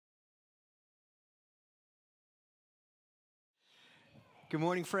Good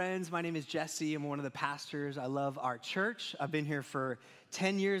morning, friends. My name is Jesse. I'm one of the pastors. I love our church. I've been here for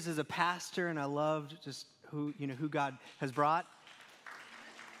 10 years as a pastor, and I love just who God has brought.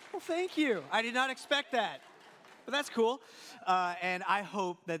 Well, thank you. I did not expect that, but that's cool. And I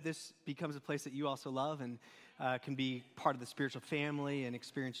hope that this becomes a place that you also love and can be part of the spiritual family and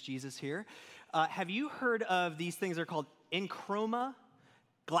experience Jesus here. Have you heard of these things? They're called Enchroma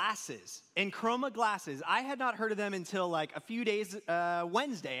glasses. Enchroma glasses. I had not heard of them until like a few days,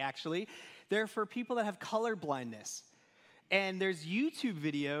 Wednesday actually. They're for people that have color blindness. And there's YouTube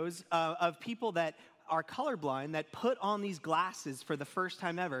videos of people that are colorblind that put on these glasses for the first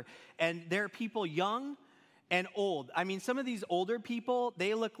time ever. And there are people young and old. I mean, some of these older people,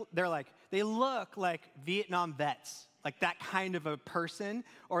 they look like Vietnam vets, like that kind of a person,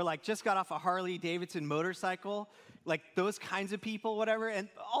 or like just got off a Harley Davidson motorcycle, like those kinds of people, whatever, and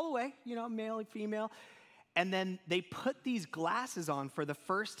all the way, male and female. And then they put these glasses on for the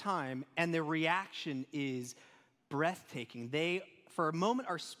first time, and the reaction is breathtaking. They, for a moment,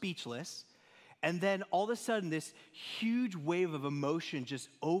 are speechless, and then all of a sudden, this huge wave of emotion just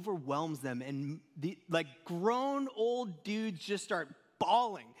overwhelms them, and grown old dudes just start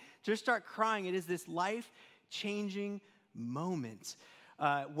bawling, just start crying. It is this life-changing moment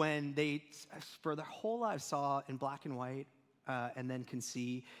when they, for their whole lives, saw in black and white and then can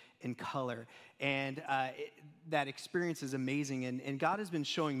see in color. And that experience is amazing. And God has been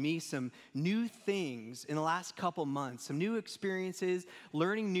showing me some new things in the last couple months, some new experiences,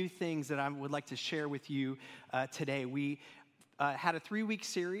 learning new things that I would like to share with you today. We had a 3-week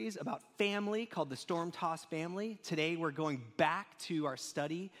series about family called the Storm-Tossed Family. Today we're going back to our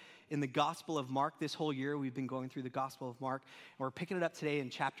study in the Gospel of Mark. This whole year we've been going through the Gospel of Mark, and we're picking it up today in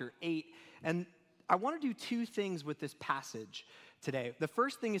chapter 8. And I want to do two things with this passage today. The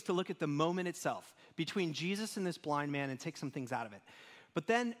first thing is to look at the moment itself between Jesus and this blind man and take some things out of it. But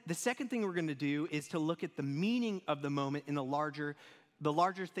then the second thing we're going to do is to look at the meaning of the moment in the larger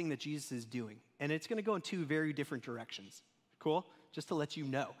thing that Jesus is doing. And it's going to go in two very different directions. Cool? Just to let you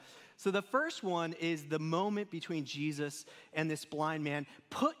know. So the first one is the moment between Jesus and this blind man.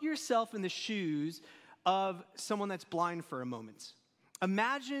 Put yourself in the shoes of someone that's blind for a moment.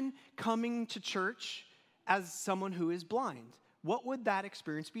 Imagine coming to church as someone who is blind. What would that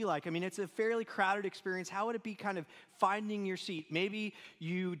experience be like? I mean, it's a fairly crowded experience. How would it be kind of finding your seat? Maybe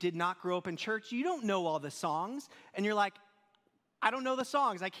you did not grow up in church. You don't know all the songs. And you're like, I don't know the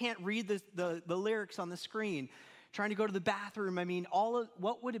songs. I can't read the lyrics on the screen. Trying to go to the bathroom. I mean,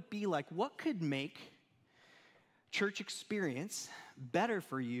 what would it be like? What could make church experience better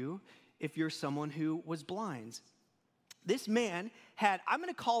for you if you're someone who was blind? This man had, I'm going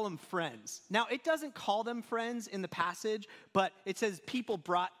to call them friends. Now, it doesn't call them friends in the passage, but it says people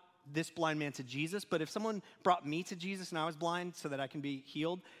brought this blind man to Jesus. But if someone brought me to Jesus and I was blind so that I can be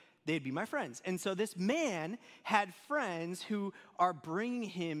healed, they'd be my friends. And so this man had friends who are bringing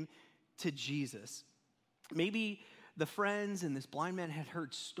him to Jesus. Maybe the friends and this blind man had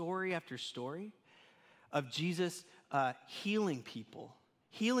heard story after story of Jesus healing people,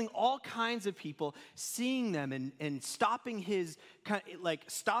 healing all kinds of people, seeing them and stopping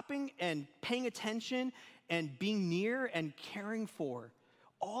stopping and paying attention and being near and caring for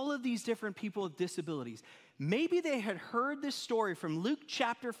all of these different people with disabilities. Maybe they had heard this story from Luke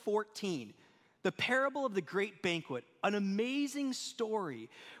chapter 14, the parable of the great banquet, an amazing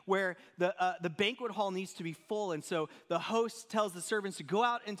story where the banquet hall needs to be full. And so the host tells the servants to go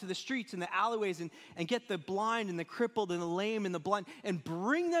out into the streets and the alleyways and get the blind and the crippled and the lame and the blind and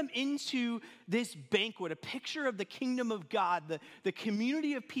bring them into this banquet, a picture of the kingdom of God, the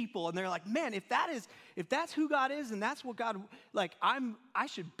community of people. And they're like, man, if that's who God is and that's what God, I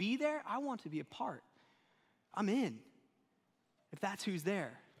should be there. I want to be a part. I'm in, if that's who's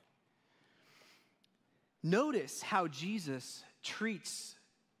there. Notice how Jesus treats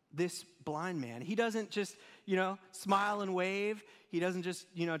this blind man. He doesn't just, smile and wave. He doesn't just,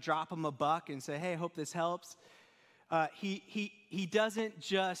 drop him a buck and say, hey, I hope this helps. He doesn't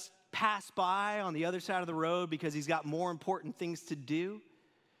just pass by on the other side of the road because he's got more important things to do.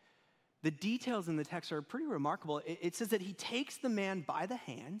 The details in the text are pretty remarkable. It says that he takes the man by the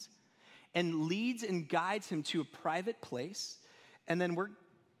hand and leads and guides him to a private place. And then we're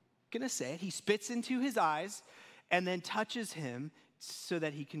going to say it. He spits into his eyes and then touches him so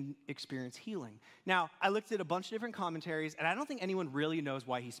that he can experience healing. Now, I looked at a bunch of different commentaries, and I don't think anyone really knows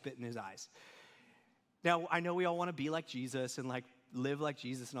why he spit in his eyes. Now, I know we all want to be like Jesus and live like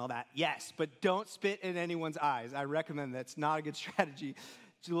Jesus and all that. Yes, but don't spit in anyone's eyes. I recommend that's not a good strategy.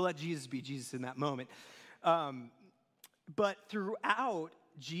 We'll let Jesus be Jesus in that moment. But throughout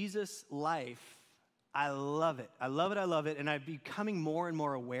Jesus' life, I love it. I love it. I love it. And I'm becoming more and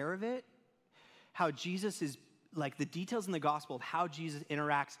more aware of it. How Jesus is, like the details in the gospel of how Jesus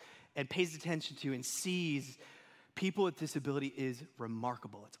interacts and pays attention to and sees people with disability is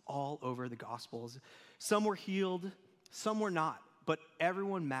remarkable. It's all over the gospels. Some were healed, some were not, but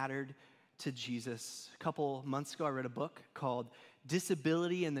everyone mattered to Jesus. A couple months ago, I read a book called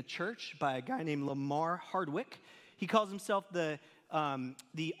Disability in the Church by a guy named Lamar Hardwick. He calls himself the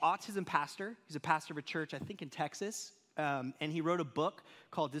autism pastor. He's a pastor of a church, I think in Texas, and he wrote a book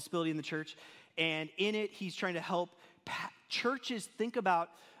called Disability in the Church, and in it, he's trying to help churches think about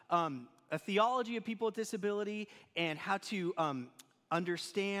a theology of people with disability and how to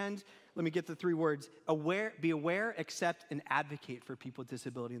understand, let me get the 3 words, be aware, accept, and advocate for people with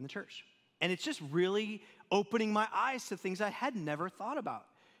disability in the church. And it's just really opening my eyes to things I had never thought about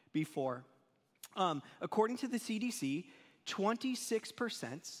before. According to the CDC,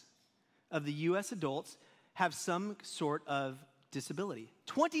 26% of the U.S. adults have some sort of disability.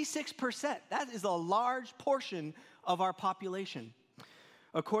 26%. That is a large portion of our population.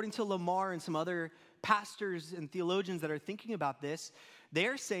 According to Lamar and some other pastors and theologians that are thinking about this,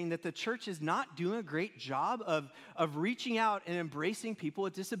 they're saying that the church is not doing a great job of reaching out and embracing people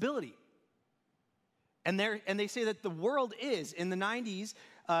with disability. And they say that the world is. In the 90s,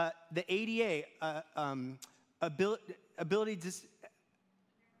 the ADA,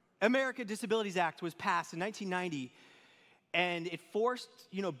 America Disabilities Act was passed in 1990, and it forced,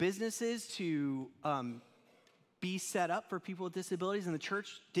 businesses to be set up for people with disabilities, and the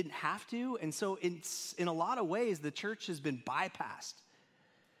church didn't have to. And so in a lot of ways, the church has been bypassed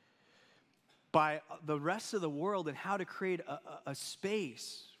by the rest of the world and how to create a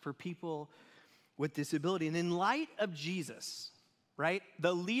space for people with disability. And in light of Jesus, right,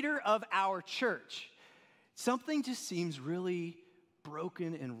 the leader of our church, something just seems really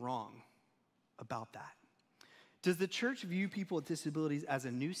broken and wrong about that. Does the church view people with disabilities as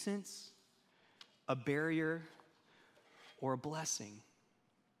a nuisance, a barrier, or a blessing?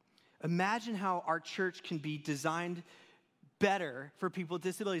 Imagine how our church can be designed better for people with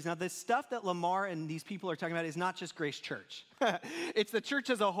disabilities. Now, the stuff that Lamar and these people are talking about is not just Grace Church. It's the church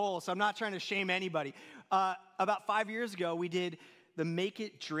as a whole, so I'm not trying to shame anybody. About 5 years ago, we did the Make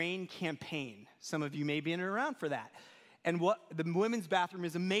It Drain campaign. Some of you may be in and around for that. And the women's bathroom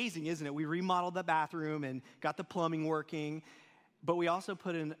is amazing, isn't it? We remodeled the bathroom and got the plumbing working, but we also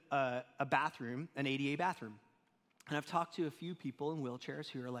put in a bathroom, an ADA bathroom. And I've talked to a few people in wheelchairs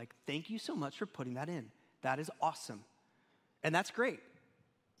who are like, thank you so much for putting that in. That is awesome. And that's great.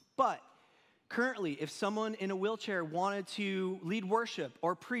 But currently, if someone in a wheelchair wanted to lead worship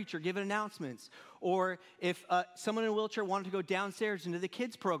or preach or give announcements, or if someone in a wheelchair wanted to go downstairs into the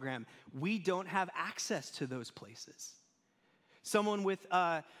kids program, we don't have access to those places. Someone with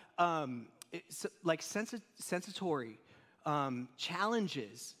sensory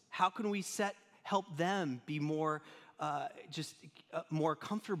challenges, how can we help them be more more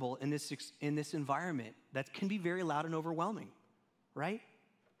comfortable in this environment that can be very loud and overwhelming, right?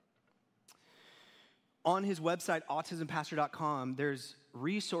 On his website, autismpastor.com, there's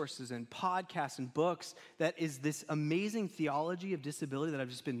resources and podcasts and books that is this amazing theology of disability that I've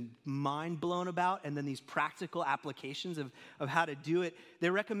just been mind blown about, and then these practical applications of how to do it. They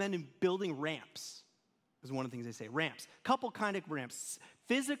recommend building ramps, is one of the things they say, ramps. Couple kind of ramps,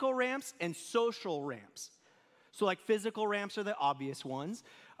 physical ramps and social ramps. So like physical ramps are the obvious ones,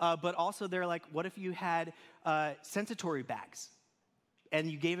 but also they're like, what if you had sensory bags? And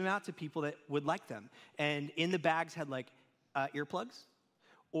you gave them out to people that would like them. And in the bags had like earplugs,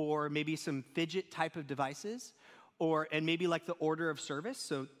 or maybe some fidget type of devices, and maybe like the order of service,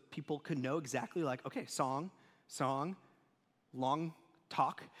 so people could know exactly like, okay, song, long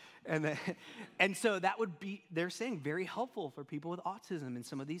talk. And so that would be, they're saying, very helpful for people with autism and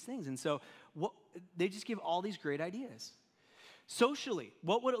some of these things. And so they just give all these great ideas. Socially,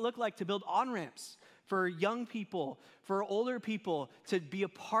 what would it look like to build on-ramps for young people, for older people, to be a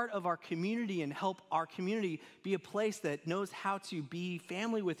part of our community and help our community be a place that knows how to be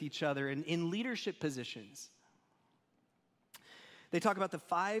family with each other and in leadership positions? They talk about the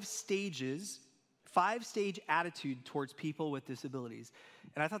 5-stage attitude towards people with disabilities.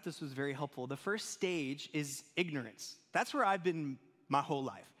 And I thought this was very helpful. The first stage is ignorance. That's where I've been my whole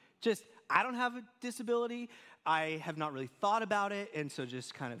life. Just, I don't have a disability. I have not really thought about it, and so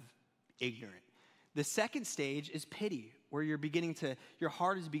just kind of ignorant. The second stage is pity, where your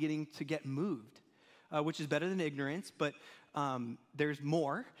heart is beginning to get moved, which is better than ignorance, but there's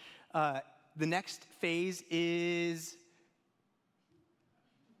more. The next phase is,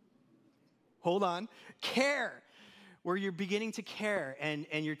 hold on, care, where you're beginning to care and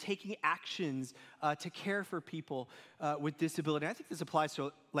you're taking actions to care for people with disability. I think this applies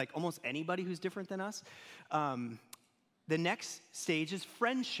to like almost anybody who's different than us. The next stage is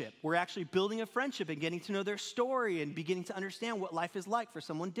friendship. We're actually building a friendship and getting to know their story and beginning to understand what life is like for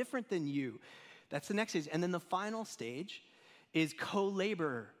someone different than you. That's the next stage. And then the final stage is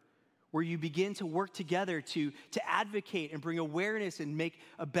co-laborer, where you begin to work together to advocate and bring awareness and make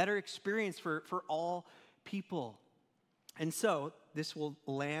a better experience for all people. And so this will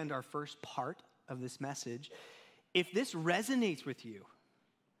land our first part of this message. If this resonates with you,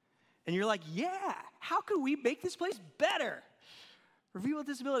 and you're like, yeah, how can we make this place better for people with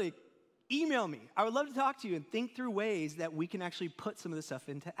disability? Email me. I would love to talk to you and think through ways that we can actually put some of this stuff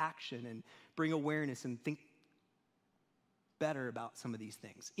into action and bring awareness and think better about some of these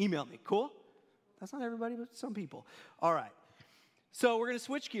things. Email me. Cool? That's not everybody, but some people. All right. So we're going to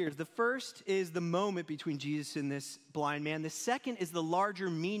switch gears. The first is the moment between Jesus and this blind man. The second is the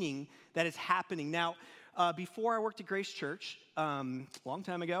larger meaning that is happening. Now, before I worked at Grace Church, a long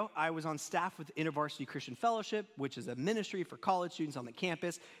time ago, I was on staff with InterVarsity Christian Fellowship, which is a ministry for college students on the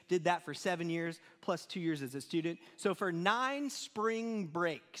campus. Did that for 7 years, plus 2 years as a student. So for 9 spring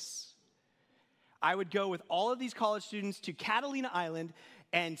breaks, I would go with all of these college students to Catalina Island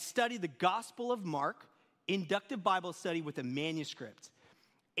and study the Gospel of Mark, inductive Bible study with a manuscript.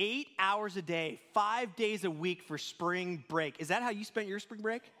 8 hours a day, 5 days a week for spring break. Is that how you spent your spring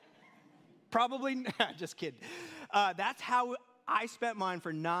break? Probably, just kidding. That's how I spent mine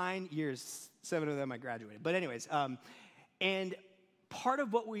for 9 years. 7 of them I graduated. But anyways, and part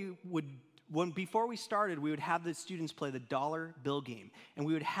of what we would, before we started, we would have the students play the dollar bill game. And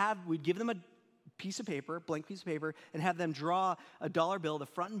we'd give them a piece of paper, blank piece of paper, and have them draw a dollar bill, the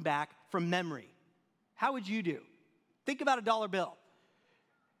front and back, from memory. How would you do? Think about a dollar bill.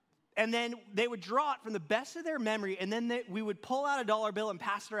 And then they would draw it from the best of their memory, and then we would pull out a dollar bill and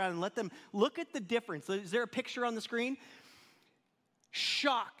pass it around and let them look at the difference. Is there a picture on the screen?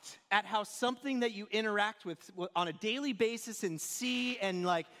 Shocked at how something that you interact with on a daily basis and see and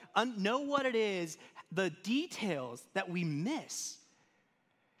like know what it is, the details that we miss,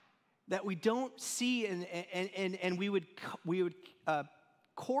 that we don't see, and we would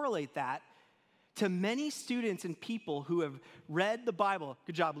correlate that to many students and people who have read the Bible.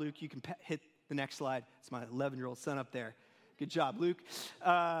 Good job, Luke. You can hit the next slide. It's my 11-year-old son up there. Good job, Luke.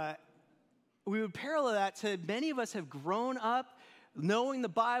 We would parallel that to many of us have grown up knowing the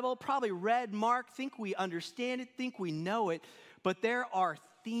Bible, probably read Mark, think we understand it, think we know it, but there are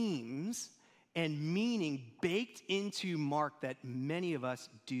themes and meaning baked into Mark that many of us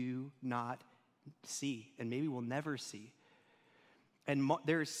do not see and maybe will never see. And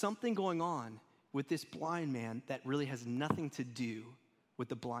there is something going on with this blind man that really has nothing to do with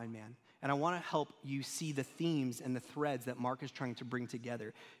the blind man. And I want to help you see the themes and the threads that Mark is trying to bring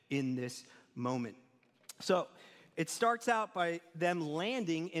together in this moment. So it starts out by them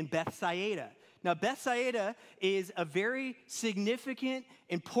landing in Bethsaida. Now, Bethsaida is a very significant,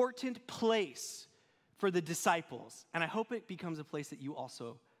 important place for the disciples. And I hope it becomes a place that you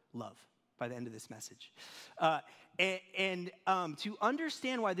also love by the end of this message. To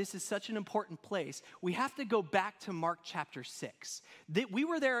understand why this is such an important place, we have to go back to Mark chapter 6. We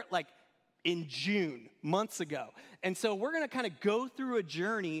were there like in June, months ago. And so we're going to kind of go through a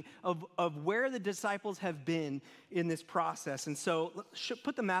journey of where the disciples have been in this process. And so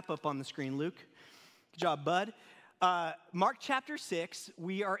put the map up on the screen, Luke. Good job, bud. Mark chapter 6,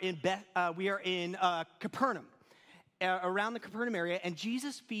 we are in Capernaum. Around the Capernaum area, and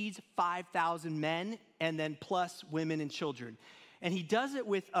Jesus feeds 5,000 men and then plus women and children. And he does it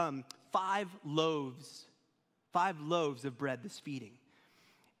with 5 loaves of bread, this feeding.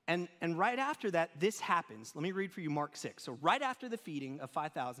 And right after that, this happens. Let me read for you Mark 6. So right after the feeding of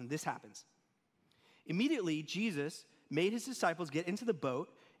 5,000, this happens. Immediately, Jesus made his disciples get into the boat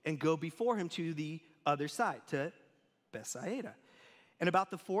and go before him to the other side, to Bethsaida. And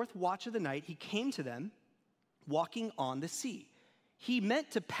about the 4th watch of the night, he came to them, walking on the sea. He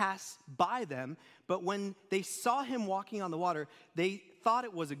meant to pass by them, but when they saw him walking on the water, they thought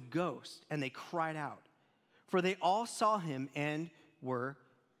it was a ghost, and they cried out. For they all saw him and were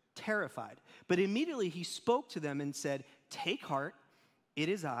terrified. But immediately he spoke to them and said, "Take heart, it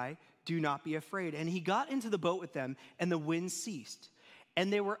is I, do not be afraid." And he got into the boat with them, and the wind ceased.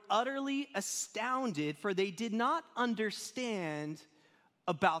 And they were utterly astounded, for they did not understand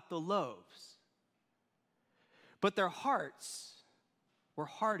about the loaves. But their hearts were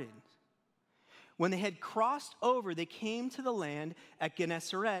hardened. When they had crossed over, they came to the land at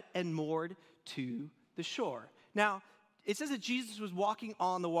Gennesaret and moored to the shore. Now, it says that Jesus was walking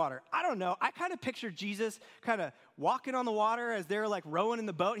on the water. I don't know. I kind of picture Jesus kind of walking on the water as they're like rowing in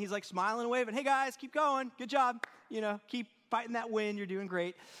the boat. And he's like smiling and waving, hey guys, keep going. Good job. Keep fighting that wind. You're doing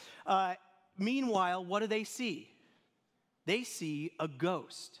great. Meanwhile, what do they see? They see a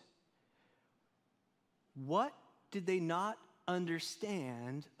ghost. What did they not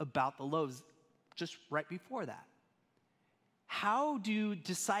understand about the loaves just right before that? How do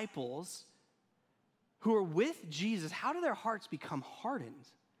disciples who are with Jesus, how do their hearts become hardened?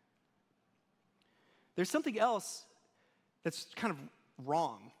 There's something else that's kind of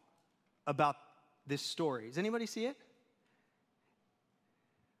wrong about this story. Does anybody see it?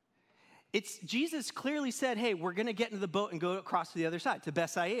 It's Jesus clearly said, hey, we're going to get into the boat and go across to the other side, to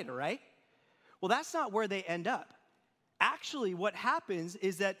Bethsaida, right? Well, that's not where they end up. Actually, what happens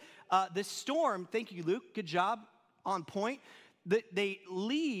is that the storm, thank you, Luke, good job, on point. They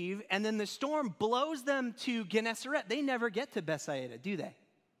leave, and then the storm blows them to Gennesaret. They never get to Bethsaida, do they?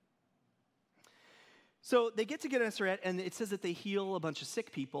 So they get to Gennesaret, and it says that they heal a bunch of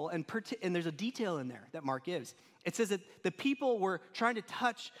sick people, and there's a detail in there that Mark gives. It says that the people were trying to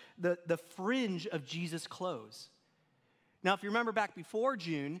touch the fringe of Jesus' clothes. Now, if you remember back before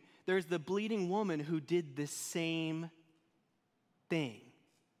June, there's the bleeding woman who did the same thing.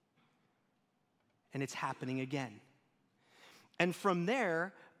 And it's happening again. And from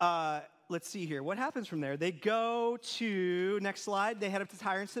there, let's see here. What happens from there? They go to, next slide, they head up to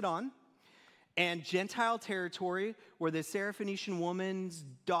Tyre and Sidon. And Gentile territory where the Syrophoenician woman's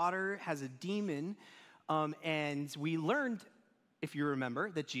daughter has a demon. And we learned, if you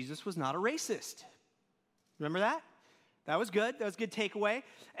remember, that Jesus was not a racist. Remember that? That was good. That was a good takeaway.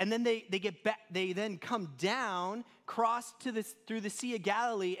 And then they get back. They then come down, cross through the Sea of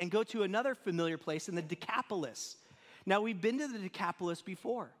Galilee, and go to another familiar place in the Decapolis. Now, we've been to the Decapolis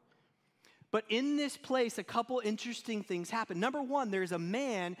before. But in this place, a couple interesting things happen. Number one, there's a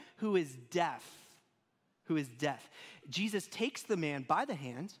man who is deaf. Jesus takes the man by the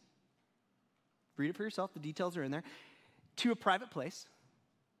hand. Read it for yourself. The details are in there. To a private place.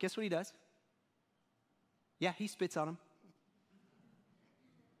 Guess what he does? Yeah, he spits on him.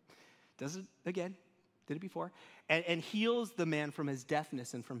 Does it again. Did it before. And heals the man from his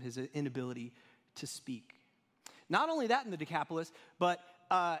deafness and from his inability to speak. Not only that in the Decapolis, but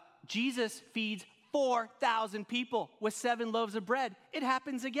Jesus feeds 4,000 people with 7 loaves of bread. It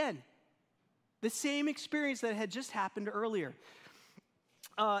happens again. The same experience that had just happened earlier.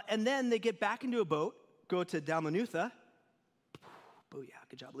 And then they get back into a boat, go to Dalmanutha. Booyah,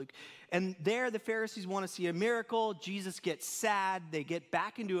 good job, Luke. And there the Pharisees want to see a miracle. Jesus gets sad. They get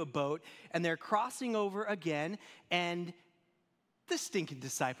back into a boat, and they're crossing over again, and the stinking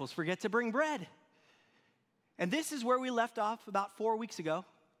disciples forget to bring bread. And this is where we left off about 4 weeks ago.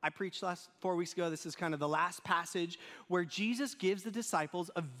 I preached 4 weeks ago. This is kind of the last passage where Jesus gives the disciples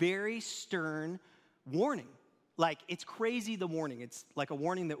a very stern warning. Like, it's crazy, the warning. It's like a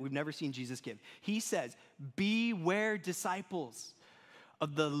warning that we've never seen Jesus give. He says, beware, disciples,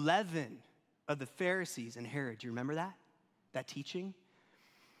 of the leaven of the Pharisees and Herod. Do you remember that teaching?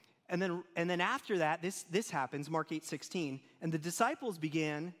 And then after that, this happens, Mark 8:16, and the disciples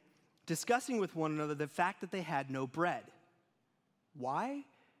began discussing with one another the fact that they had no bread. Why?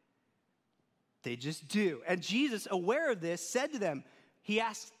 They just do. And Jesus, aware of this, said to them, he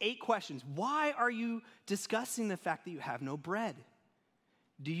asked 8 questions. Why are you discussing the fact that you have no bread?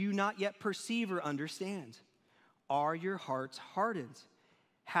 Do you not yet perceive or understand? Are your hearts hardened?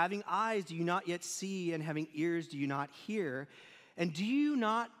 Having eyes, do you not yet see? And having ears, do you not hear? And do you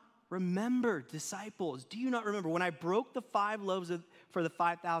not remember, disciples? Do you not remember when I broke the 5 loaves for the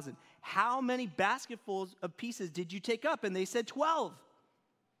 5,000? How many basketfuls of pieces did you take up? And they said 12.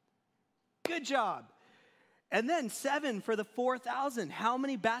 Good job. And then 7 for the 4,000. How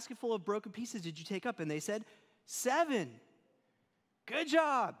many basketful of broken pieces did you take up? And they said 7. Good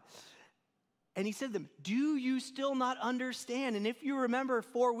job. And he said to them, do you still not understand? And if you remember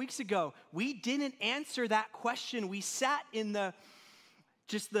 4 weeks ago, we didn't answer that question. We sat in the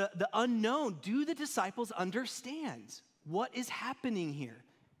unknown. Do the disciples understand what is happening here?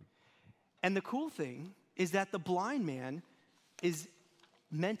 And the cool thing is that the blind man is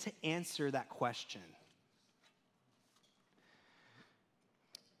meant to answer that question.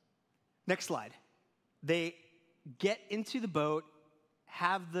 Next slide. They get into the boat,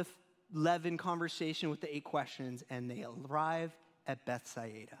 have the leaven conversation with the 8 questions, and they arrive at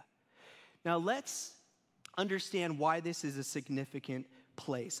Bethsaida. Now let's understand why this is a significant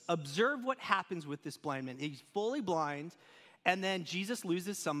place. Observe what happens with this blind man. He's fully blind, and then Jesus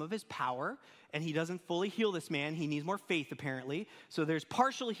loses some of his power, and he doesn't fully heal this man. He needs more faith, apparently. So there's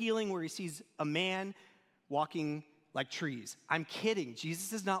partial healing where he sees a man walking like trees. I'm kidding.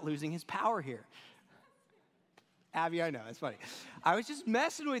 Jesus is not losing his power here. Abby, I know, it's funny. I was just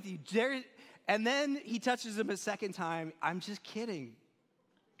messing with you. And then he touches them a second time. I'm just kidding.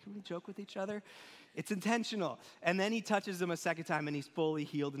 Can we joke with each other? It's intentional. And then he touches them a second time, and he's fully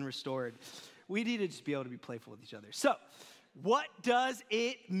healed and restored. We need to just be able to be playful with each other. So, what does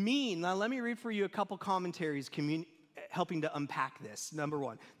it mean? Now, let me read for you a couple commentaries helping to unpack this. Number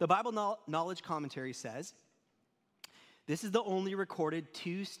one, the Bible Knowledge Commentary says, this is the only recorded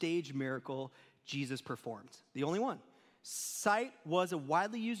two-stage miracle Jesus performed. The only one. Sight was a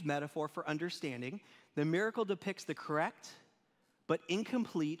widely used metaphor for understanding. The miracle depicts the correct but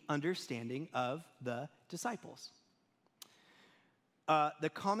incomplete understanding of the disciples.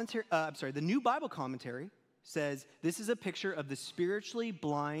 The New Bible Commentary says this is a picture of the spiritually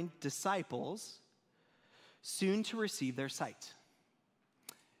blind disciples soon to receive their sight.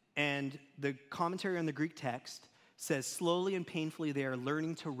 And the commentary on the Greek text says slowly and painfully they are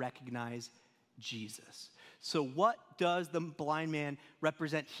learning to recognize Jesus. So what does the blind man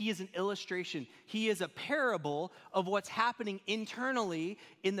represent? He is an illustration. He is a parable of what's happening internally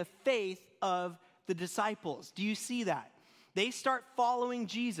in the faith of the disciples. Do you see that? They start following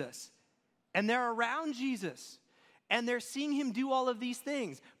Jesus, and they're around Jesus, and they're seeing him do all of these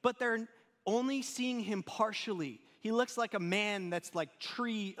things, but they're only seeing him partially. He looks like a man that's like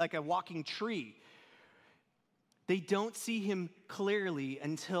a walking tree. They don't see him clearly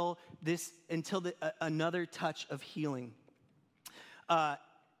until another touch of healing. So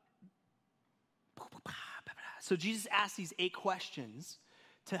Jesus asks these 8 questions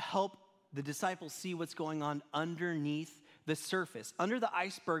to help the disciples see what's going on underneath the surface. Under the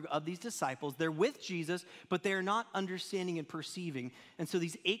iceberg of these disciples, they're with Jesus, but they're not understanding and perceiving. And so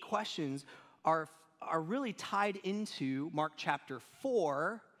these 8 questions are really tied into Mark chapter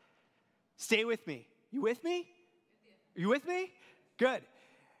 4. Stay with me. You with me? You with me? Good.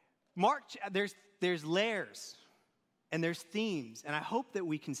 Mark, there's layers and there's themes, and I hope that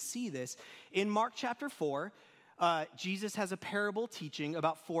we can see this. In Mark chapter 4, Jesus has a parable teaching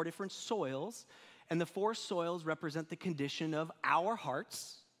about 4 different soils, and the 4 soils represent the condition of our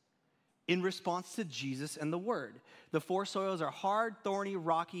hearts in response to Jesus and the Word. The 4 soils are hard, thorny,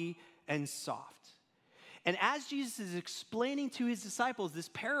 rocky, and soft. And as Jesus is explaining to his disciples this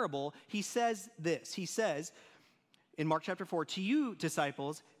parable, he says this. He says, in Mark chapter 4, to you,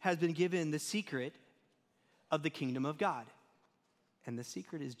 disciples, has been given the secret of the kingdom of God. And the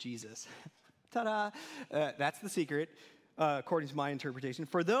secret is Jesus. Ta-da! That's the secret, according to my interpretation.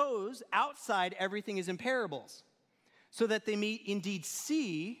 For those outside, everything is in parables, so that they may indeed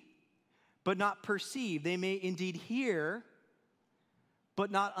see, but not perceive. They may indeed hear, but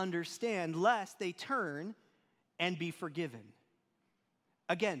not understand, lest they turn and be forgiven.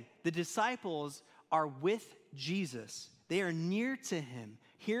 Again, the disciples are with Jesus. They are near to him,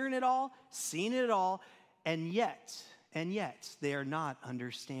 hearing it all, seeing it all, and yet, they are not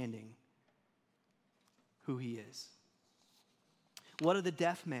understanding who he is. What of the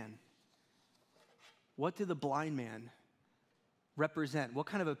deaf man? What did the blind man represent? What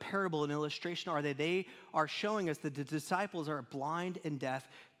kind of a parable and illustration are they? They are showing us that the disciples are blind and deaf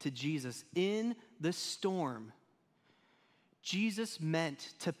to Jesus. In the storm, Jesus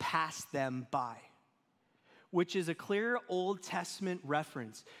meant to pass them by, which is a clear Old Testament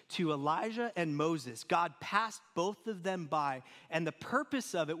reference to Elijah and Moses. God passed both of them by, and the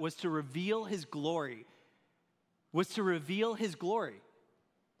purpose of it was to reveal his glory.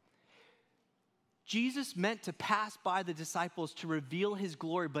 Jesus meant to pass by the disciples to reveal his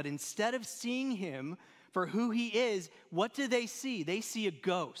glory, but instead of seeing him for who he is, what do they see? They see a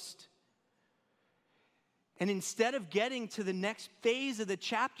ghost. And instead of getting to the next phase of the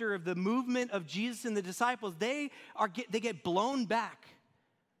chapter of the movement of Jesus and the disciples, they get blown back.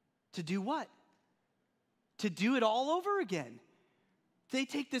 To do what? To do it all over again. They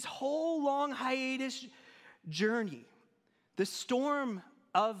take this whole long hiatus journey. The storm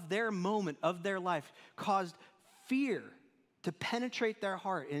of their moment, of their life, caused fear to penetrate their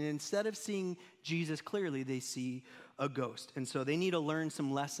heart. And instead of seeing Jesus clearly, they see a ghost. And so they need to learn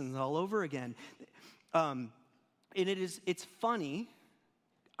some lessons all over again. And it's funny,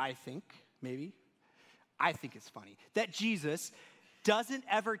 I think it's funny, that Jesus doesn't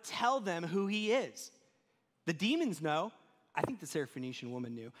ever tell them who he is. The demons know. I think the Syrophoenician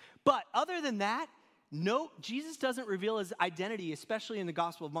woman knew. But other than that, no, Jesus doesn't reveal his identity, especially in the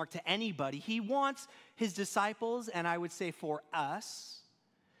Gospel of Mark, to anybody. He wants his disciples, and I would say for us,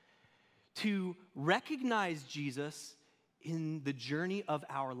 to recognize Jesus in the journey of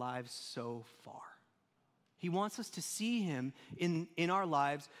our lives so far. He wants us to see him in our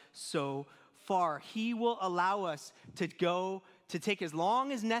lives so far, he will allow us to go, to take as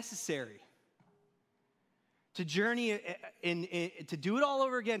long as necessary to journey to do it all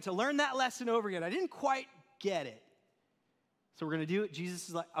over again, to learn that lesson over again. I didn't quite get it. So we're going to do it. Jesus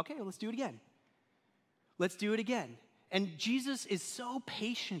is like, okay, let's do it again. Let's do it again. And Jesus is so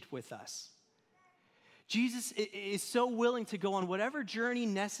patient with us. Jesus is so willing to go on whatever journey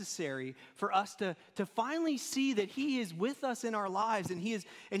necessary for us to finally see that he is with us in our lives, and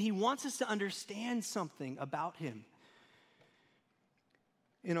he wants us to understand something about him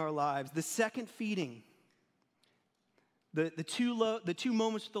in our lives. The second feeding, the two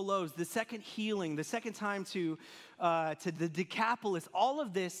moments with the loaves, the second healing, the second time to the Decapolis, all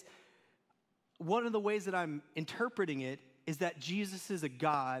of this, one of the ways that I'm interpreting it is that Jesus is a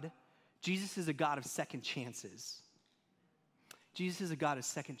God of second chances. Jesus is a God of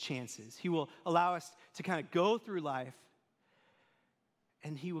second chances. He will allow us to kind of go through life,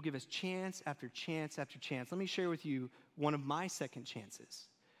 and he will give us chance after chance after chance. Let me share with you one of my second chances.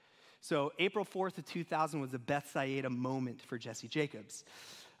 So April 4th of 2000 was a Bethsaida moment for Jesse Jacobs.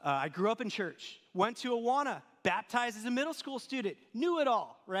 I grew up in church, went to Awana, baptized as a middle school student, knew it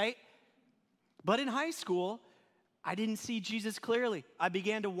all, right? But in high school, I didn't see Jesus clearly. I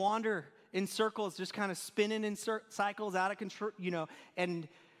began to wander in circles, just kind of spinning in cycles, out of control, and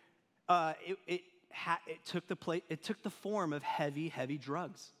it took the form of heavy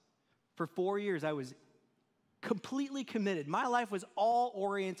drugs. For 4 years, I was completely committed. My life was all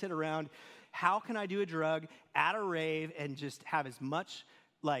oriented around how can I do a drug at a rave and just have as much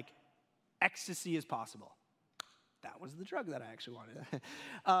like ecstasy as possible. That was the drug that I actually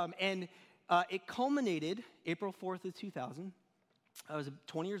wanted. It culminated April 4th of 2000. I was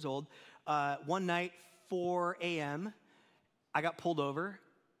 20 years old. One night, 4 a.m., I got pulled over,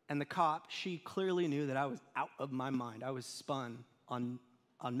 and the cop, she clearly knew that I was out of my mind. I was spun on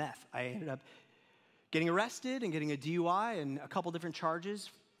meth. I ended up getting arrested and getting a DUI and a couple different charges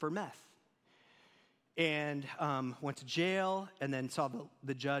for meth. And went to jail, and then saw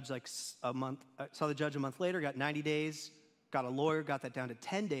the judge a month later, got 90 days, got a lawyer, got that down to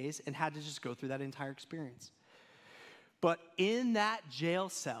 10 days, and had to just go through that entire experience. But in that jail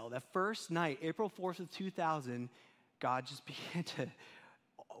cell, that first night, April 4th of 2000, God just began to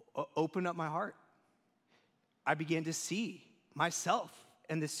open up my heart. I began to see myself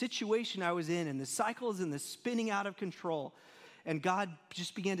and the situation I was in, and the cycles and the spinning out of control. And God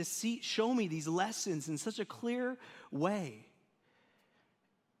just began to show me these lessons in such a clear way.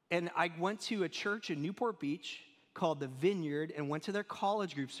 And I went to a church in Newport Beach called the Vineyard and went to their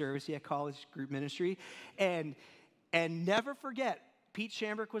college group service. He had college group ministry. And never forget, Pete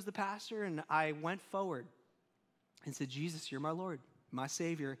Shambrick was the pastor, and I went forward and said, Jesus, you're my Lord, my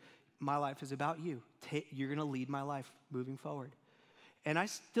Savior. My life is about you. You're going to lead my life moving forward. And I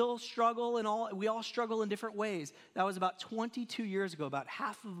still struggle, and we all struggle in different ways. That was about 22 years ago, about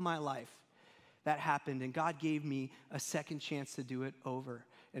half of my life that happened, and God gave me a second chance to do it over.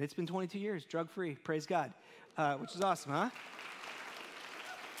 And it's been 22 years, drug-free, praise God, which is awesome,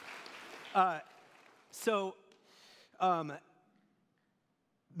 huh?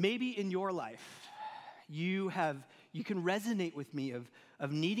 Maybe in your life, you can resonate with me of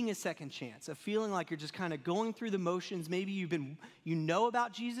needing a second chance, of feeling like you're just kind of going through the motions. Maybe you know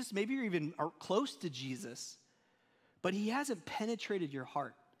about Jesus, maybe you're even close to Jesus, but he hasn't penetrated your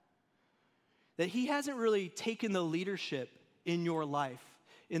heart. That he hasn't really taken the leadership in your life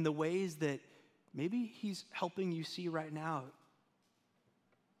in the ways that maybe he's helping you see right now.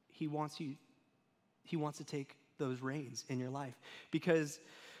 He wants to take those reins in your life because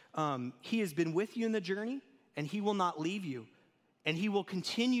he has been with you in the journey, and he will not leave you. And he will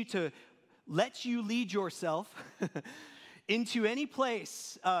continue to let you lead yourself into any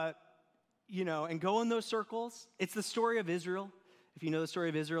place, and go in those circles. It's the story of Israel. If you know the story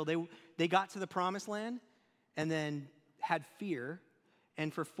of Israel, they got to the promised land and then had fear.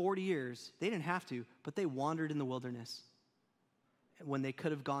 And for 40 years, they didn't have to, but they wandered in the wilderness when they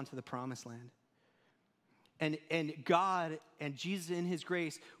could have gone to the promised land. And God and Jesus in his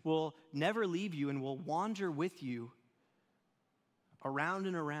grace will never leave you and will wander with you around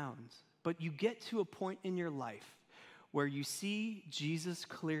and around. But you get to a point in your life where you see Jesus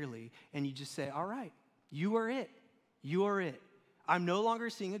clearly and you just say, all right, you are it. You are it. I'm no longer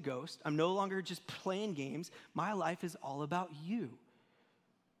seeing a ghost. I'm no longer just playing games. My life is all about you.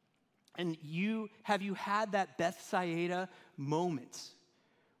 And have you had that Bethsaida moment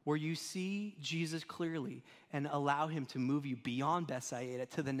where you see Jesus clearly and allow him to move you beyond Bethsaida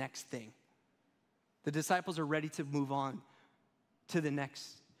to the next thing? The disciples are ready to move on to the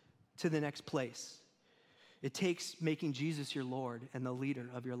next place. It takes making Jesus your Lord and the leader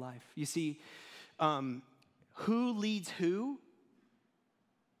of your life. You see, who leads who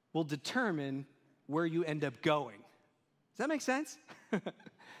will determine where you end up going. Does that make sense?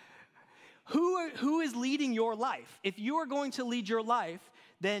 Who is leading your life? If you are going to lead your life,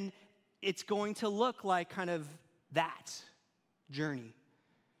 then it's going to look like kind of that journey.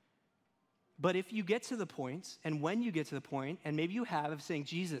 But if you get to the point, and when you get to the point, and maybe you have, of saying,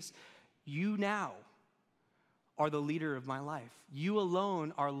 Jesus, you now are the leader of my life. You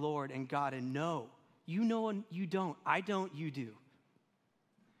alone are Lord and God, and no, you know and you don't. I don't, you do.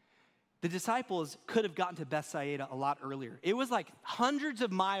 The disciples could have gotten to Bethsaida a lot earlier. It was like hundreds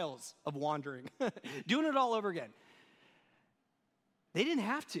of miles of wandering, doing it all over again. They didn't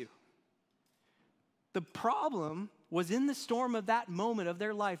have to. The problem was in the storm of that moment of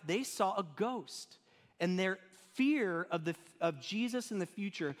their life, they saw a ghost, and their fear of Jesus in the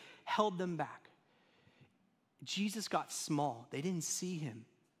future held them back. Jesus got small. They didn't see him.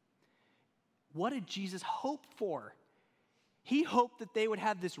 What did Jesus hope for? He hoped that they would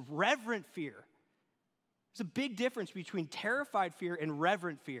have this reverent fear. There's a big difference between terrified fear and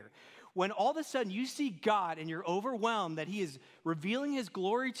reverent fear. When all of a sudden you see God and you're overwhelmed that he is revealing his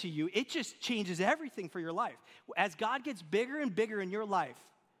glory to you, it just changes everything for your life. As God gets bigger and bigger in your life,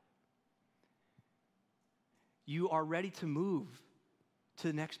 you are ready to move to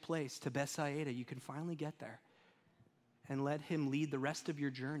the next place, to Bethsaida. You can finally get there and let him lead the rest of your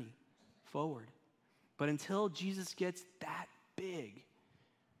journey forward. But until Jesus gets that big,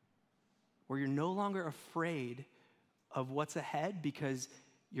 where you're no longer afraid of what's ahead because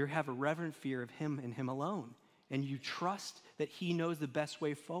you have a reverent fear of him and him alone, and you trust that he knows the best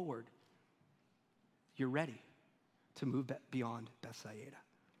way forward, you're ready to move beyond Bethsaida.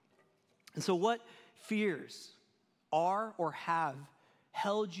 And so what fears are or have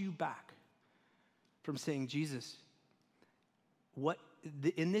held you back from saying, Jesus,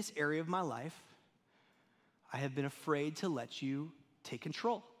 in this area of my life, I have been afraid to let you take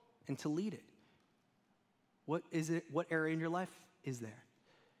control and to lead it. What is it? What area in your life is there?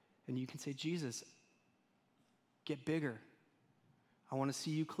 And you can say, Jesus, get bigger. I want to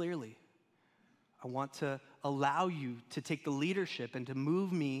see you clearly. I want to allow you to take the leadership and to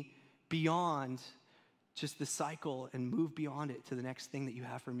move me beyond just the cycle and move beyond it to the next thing that you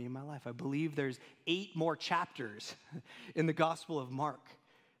have for me in my life. I believe there's 8 more chapters in the Gospel of Mark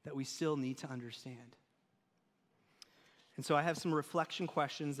that we still need to understand. And so I have some reflection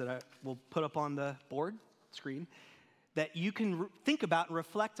questions that I will put up on the board screen that you can think about and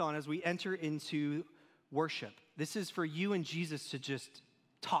reflect on as we enter into worship. This is for you and Jesus to just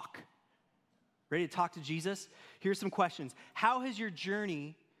talk. Ready to talk to Jesus? Here's some questions. How has your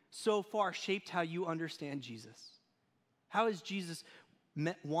journey so far shaped how you understand Jesus? How has Jesus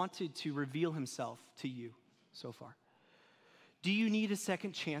wanted to reveal himself to you so far? Do you need a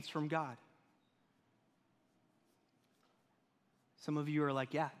second chance from God? Some of you are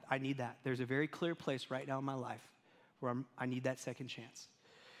like, yeah, I need that. There's a very clear place right now in my life where I need that second chance.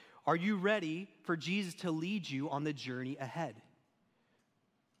 Are you ready for Jesus to lead you on the journey ahead?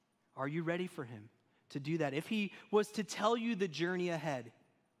 Are you ready for him to do that? If he was to tell you the journey ahead,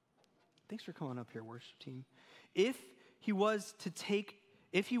 thanks for coming up here, worship team. If he was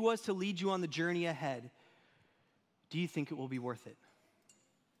to lead you on the journey ahead, do you think it will be worth it?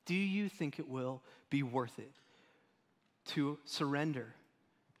 Do you think it will be worth it to surrender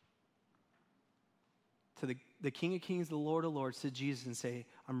to the King of Kings, the Lord of Lords, to Jesus and say,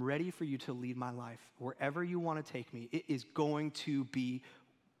 I'm ready for you to lead my life. Wherever you want to take me, it is going to be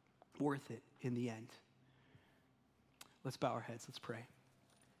worth it in the end. Let's bow our heads. Let's pray.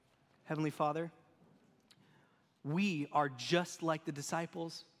 Heavenly Father, we are just like the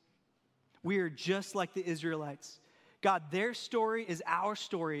disciples. We are just like the Israelites. God, their story is our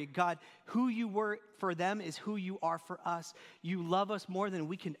story. God, who you were for them is who you are for us. You love us more than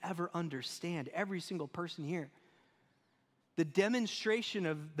we can ever understand, every single person here. The demonstration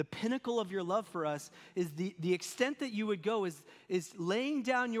of the pinnacle of your love for us is the extent that you would go is laying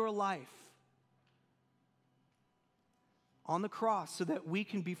down your life on the cross so that we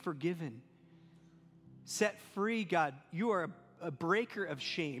can be forgiven, set free. God, you are a breaker of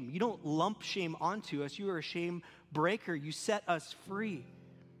shame. You don't lump shame onto us. You are a shame breaker. You set us free.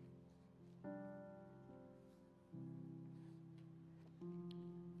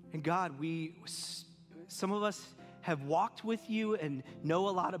 And God, some of us have walked with you and know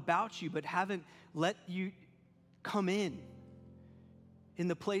a lot about you, but haven't let you come in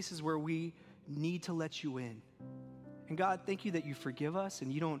the places where we need to let you in. And God, thank you that you forgive us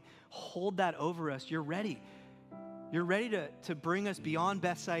and you don't hold that over us. You're ready. You're ready to bring us beyond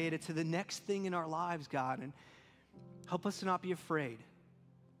Bethsaida to the next thing in our lives, God. And help us to not be afraid.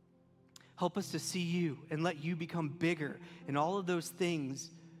 Help us to see you and let you become bigger. And all of those things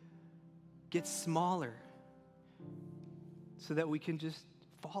get smaller so that we can just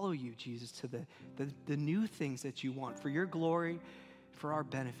follow you, Jesus, to the new things that you want for your glory, for our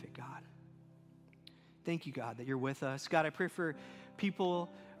benefit, God. Thank you, God, that you're with us. God, I pray for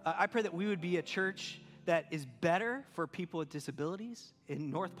people. I pray that we would be a church that is better for people with disabilities in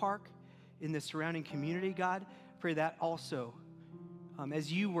North Park, in the surrounding community, God. I pray that also,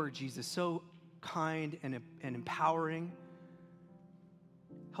 as you were, Jesus, so kind and empowering,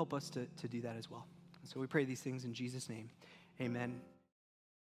 help us to do that as well. And so we pray these things in Jesus' name. Amen.